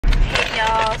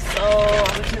y'all, so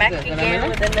I'm back again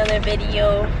with another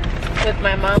video with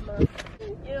my mama.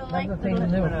 You don't like the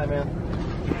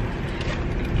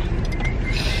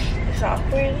it's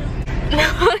awkward.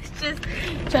 No, it's just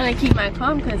trying to keep my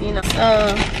calm because you know.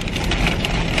 So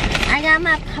I got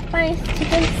my Popeyes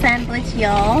chicken sandwich,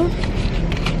 y'all,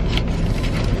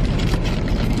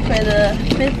 for the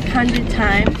 500th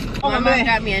time. My mom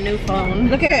got me a new phone.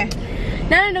 Look at it.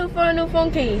 Not a new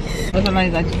phone case. What's the money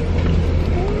like?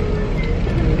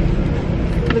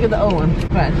 Look at the old one.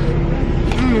 Right.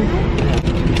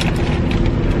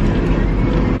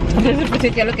 This is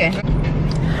pretty. Look at it.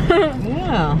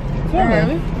 Yeah.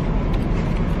 Really?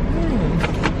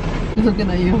 Looking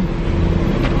at you.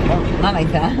 Oh, not like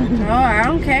that. Oh, I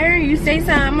don't care. You say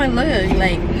something, I'm gonna look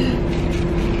like.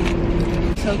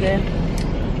 So good.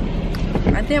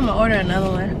 I think I'm gonna order another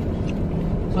one.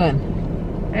 When?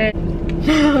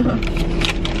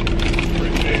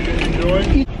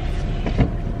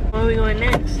 Where are we going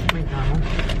next? McDonald's.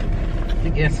 To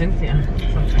get Cynthia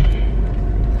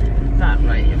something. Not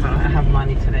right. If I don't have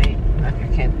money today, like I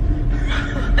can't.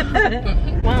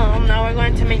 Well, now we're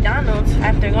going to McDonald's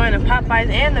after going to Popeyes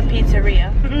and the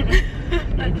pizzeria.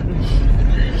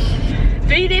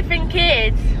 3 different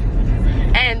kids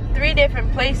and 3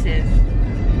 different places.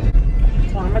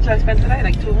 So how much I spent today?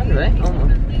 Like 200, right?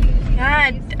 Almost.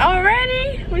 God,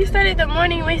 already? We started the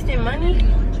morning wasting money?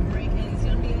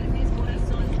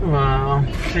 Wow,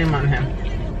 shame on him.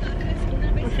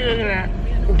 What's she looking at?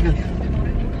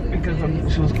 Because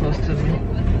she was close to me.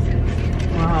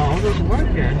 Wow, all those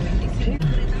workers.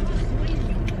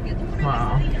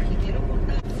 Wow.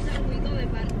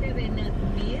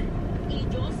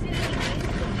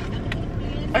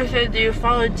 I said, do you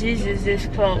follow Jesus this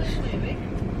close?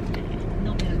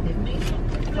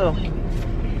 Oh.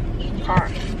 Car.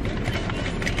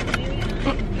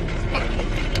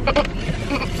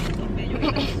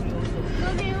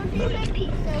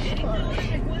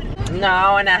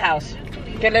 No, in that house.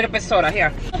 Get a little bit soda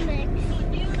here.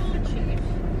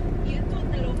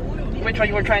 Which one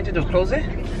you were trying to do? Close it?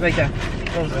 Right there.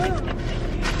 Close it.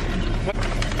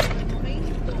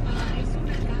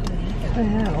 What the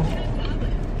hell?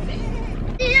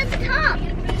 It's at the top.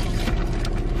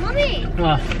 Mommy.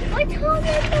 What? Why told me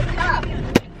at the top?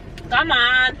 Come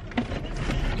on.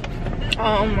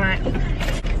 Oh my.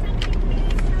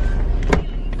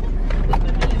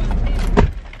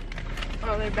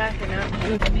 Oh, they're backing up.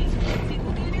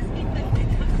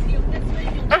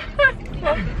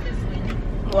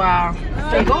 Wow.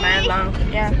 That's mad long.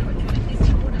 Yeah.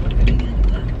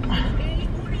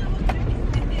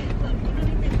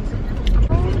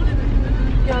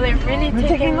 Yo, they're really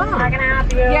taking long. How can I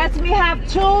help you? Yes, we have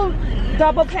 2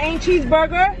 double plain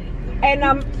cheeseburger and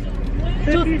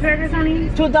 2 cheeseburgers, honey.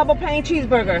 2 double plain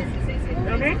cheeseburger.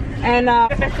 Okay. And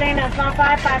Best thing that's on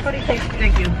 5.46.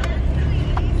 thank you.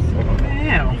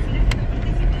 Wow.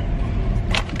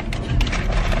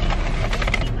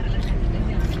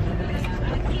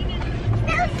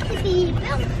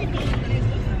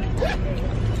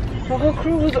 The whole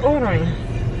crew was ordering.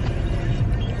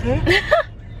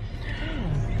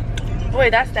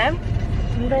 Wait, that's them?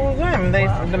 That was them. They,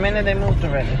 the minute they moved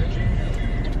already.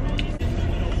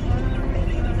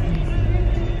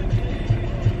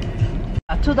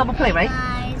 Two double plain, right?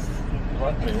 Guys.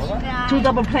 What? 2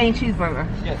 double plain cheeseburger.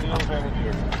 Yeah, 2 double plain with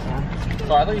yours. Yeah.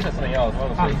 So I thought you said something else. What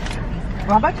was it?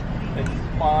 How much? It's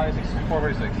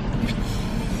 4.46.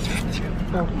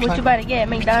 What you about to get?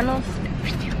 McDonald's?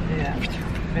 Yeah.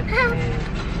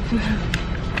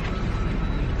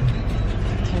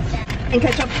 And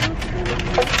ketchup.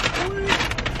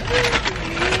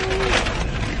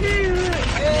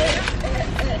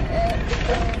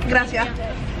 Gracias.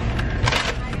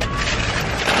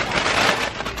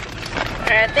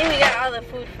 Alright, I think we got all the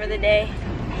food for the day.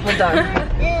 We're done.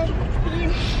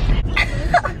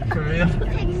 For real?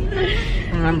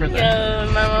 Remember that.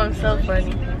 Yo, my mom's so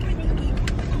funny.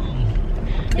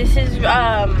 This is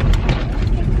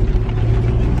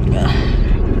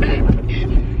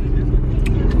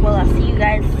well, I'll see you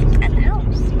guys at the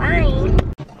house. Bye.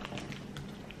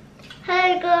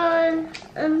 Hey guys,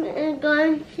 I'm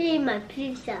going to see my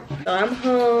pizza. So I'm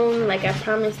home, like I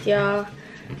promised y'all.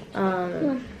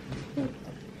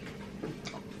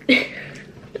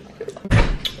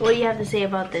 What do you have to say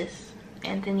about this,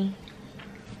 Anthony?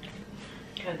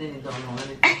 Anthony don't know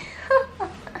anything.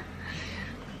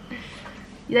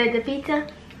 You like the pizza?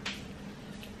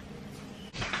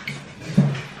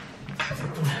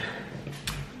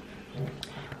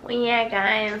 Well, yeah,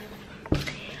 guys.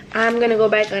 I'm gonna go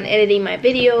back on editing my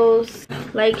videos.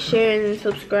 Like, share, and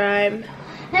subscribe.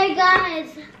 Hey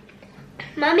guys,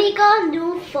 Mommy got a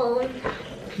new phone.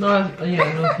 No,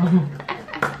 yeah, no.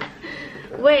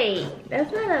 Wait,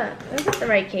 that's not the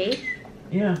right case.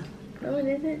 Yeah. No, it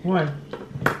isn't. What?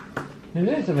 It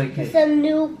is a big case. It's a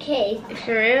new case.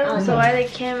 For real? So why the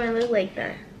camera look like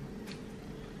that?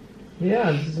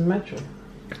 Yeah, this is a Metro.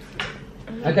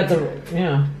 I got the,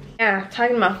 yeah. Yeah,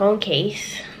 talking about phone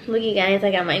case. Look, you guys,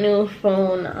 I got my new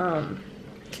phone.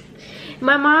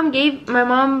 My mom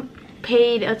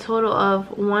paid a total of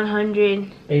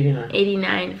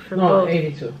 $189 for both.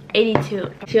 82.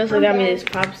 82. She also got me this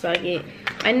pop socket.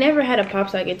 I never had a pop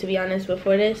socket, to be honest,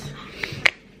 before this.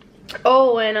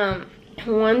 Oh, and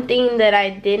one thing that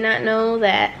I did not know,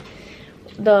 that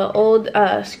the old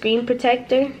screen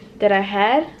protector that I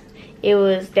had, it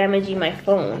was damaging my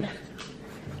phone.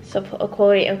 So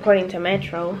according to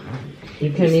Metro.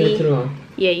 You can't leave it too long.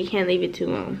 Yeah, you can't leave it too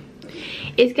long.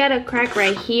 It's got a crack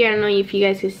right here. I don't know if you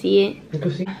guys can see it. You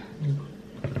can see?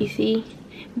 You see?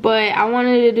 But I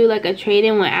wanted to do like a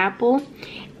trade-in with Apple,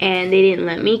 and they didn't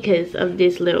let me because of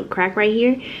this little crack right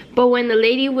here. But when the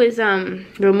lady was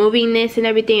removing this and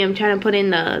everything, I'm trying to put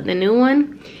in the new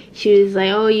one, she was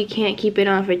like, oh, you can't keep it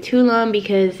on for too long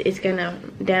because it's gonna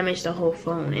damage the whole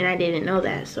phone. And I didn't know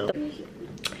that, so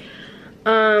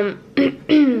yeah,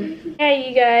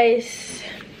 you guys,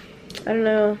 I don't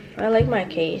know, I like my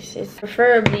case. It's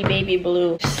preferably baby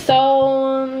blue.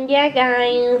 So yeah,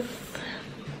 guys,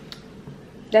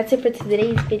 that's it for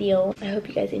today's video. I hope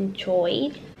you guys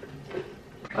enjoyed.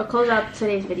 I'll close out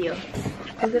today's video.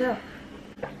 Close it up.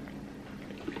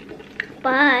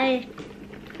 Bye.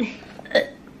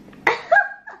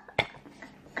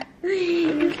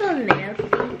 You're so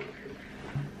nasty.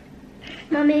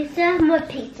 Mommy, is there more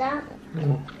pizza?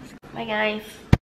 No. Bye, guys.